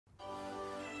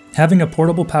Having a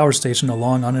portable power station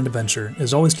along on an adventure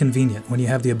is always convenient when you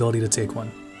have the ability to take one.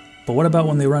 But what about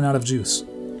when they run out of juice?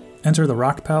 Enter the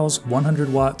Rockpals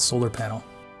 100W Solar Panel.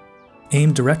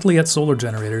 Aimed directly at solar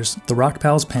generators, the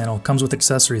Rockpals panel comes with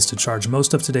accessories to charge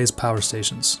most of today's power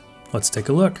stations. Let's take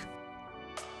a look.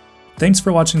 Thanks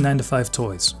for watching 9 to 5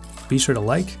 Toys. Be sure to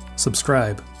like,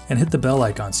 subscribe, and hit the bell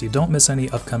icon so you don't miss any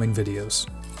upcoming videos.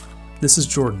 This is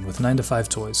Jordan with 9 to 5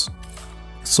 Toys.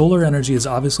 Solar energy is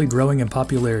obviously growing in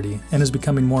popularity and is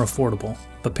becoming more affordable,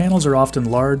 but panels are often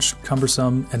large,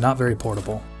 cumbersome, and not very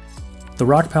portable. The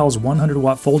Rockpals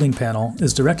 100W folding panel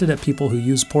is directed at people who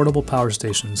use portable power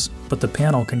stations, but the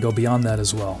panel can go beyond that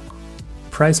as well.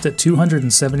 Priced at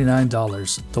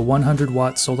 $279, the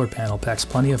 100W solar panel packs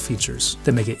plenty of features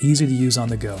that make it easy to use on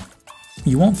the go.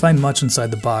 You won't find much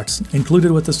inside the box.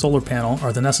 Included with the solar panel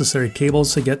are the necessary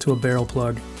cables to get to a barrel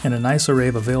plug and a nice array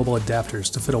of available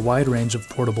adapters to fit a wide range of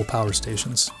portable power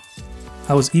stations.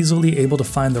 I was easily able to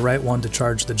find the right one to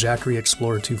charge the Jackery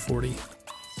Explorer 240.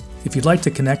 If you'd like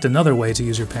to connect another way to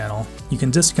use your panel, you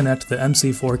can disconnect the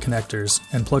MC4 connectors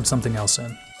and plug something else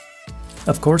in.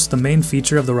 Of course, the main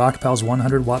feature of the Rockpals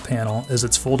 100W panel is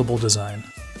its foldable design.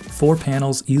 4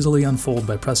 panels easily unfold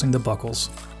by pressing the buckles.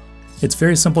 It's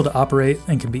very simple to operate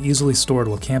and can be easily stored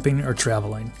while camping or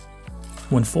traveling.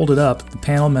 When folded up, the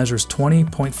panel measures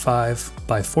 20.5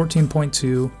 by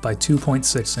 14.2 by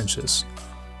 2.6 inches.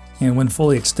 And when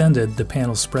fully extended, the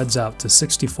panel spreads out to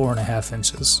 64.5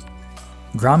 inches.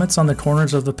 Grommets on the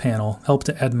corners of the panel help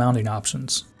to add mounting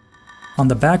options. On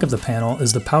the back of the panel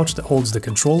is the pouch that holds the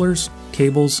controllers,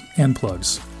 cables, and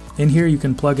plugs. In here you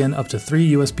can plug in up to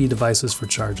 3 USB devices for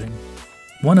charging.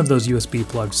 One of those USB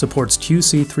plugs supports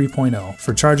QC 3.0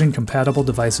 for charging compatible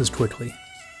devices quickly.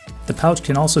 The pouch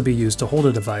can also be used to hold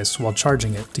a device while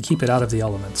charging it to keep it out of the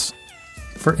elements.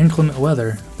 For inclement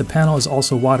weather, the panel is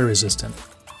also water resistant.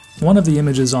 One of the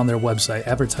images on their website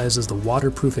advertises the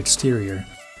waterproof exterior,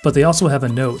 but they also have a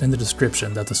note in the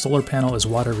description that the solar panel is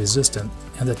water resistant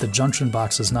and that the junction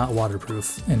box is not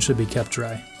waterproof and should be kept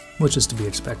dry, which is to be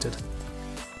expected.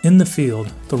 In the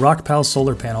field, the Rockpals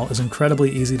solar panel is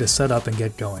incredibly easy to set up and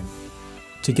get going.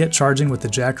 To get charging with the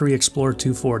Jackery Explorer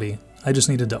 240, I just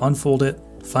needed to unfold it,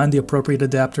 find the appropriate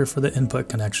adapter for the input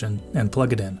connection, and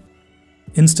plug it in.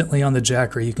 Instantly on the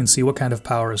Jackery you can see what kind of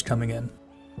power is coming in.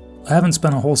 I haven't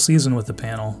spent a whole season with the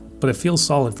panel, but it feels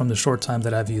solid from the short time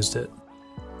that I've used it.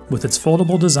 With its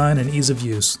foldable design and ease of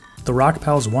use, the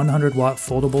Rockpals 100W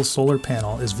foldable solar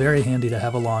panel is very handy to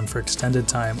have along for extended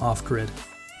time off-grid.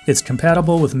 It's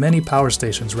compatible with many power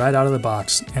stations right out of the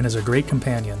box and is a great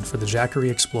companion for the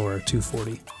Jackery Explorer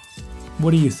 240.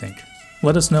 What do you think?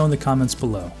 Let us know in the comments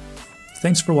below.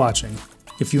 Thanks for watching.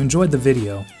 If you enjoyed the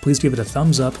video, please give it a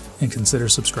thumbs up and consider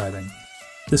subscribing.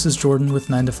 This is Jordan with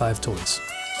 9 to 5 Toys.